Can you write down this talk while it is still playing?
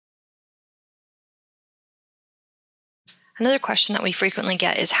Another question that we frequently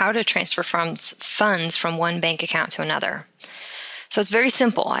get is how to transfer funds from one bank account to another. So it's very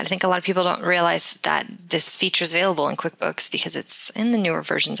simple. I think a lot of people don't realize that this feature is available in QuickBooks because it's in the newer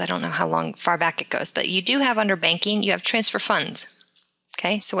versions. I don't know how far back it goes, but you do have under banking, you have transfer funds.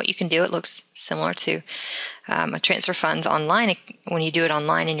 Okay, so what you can do, it looks similar to a transfer funds online. When you do it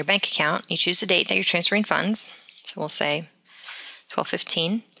online in your bank account, you choose the date that you're transferring funds. So we'll say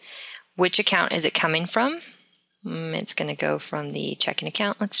 12/15. Which account is it coming from? It's going to go from the checking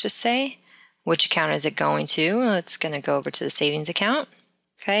account, let's just say. Which account is it going to? It's going to go over to the savings account.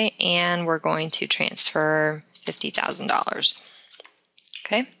 Okay, and we're going to transfer $50,000.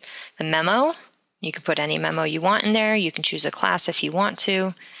 Okay, the memo, you can put any memo you want in there. You can choose a class if you want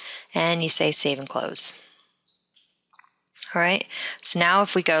to, and you say save and close. All right, so now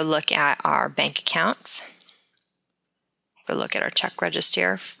if we go look at our bank accounts, go look at our check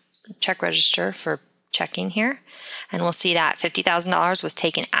register for checking here, and we'll see that $50,000 was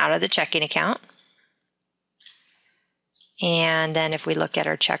taken out of the checking account. And then if we look at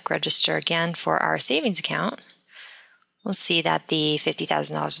our check register again for our savings account, we'll see that the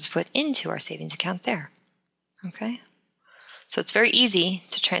 $50,000 was put into our savings account there. Okay, so it's very easy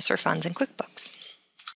to transfer funds in QuickBooks.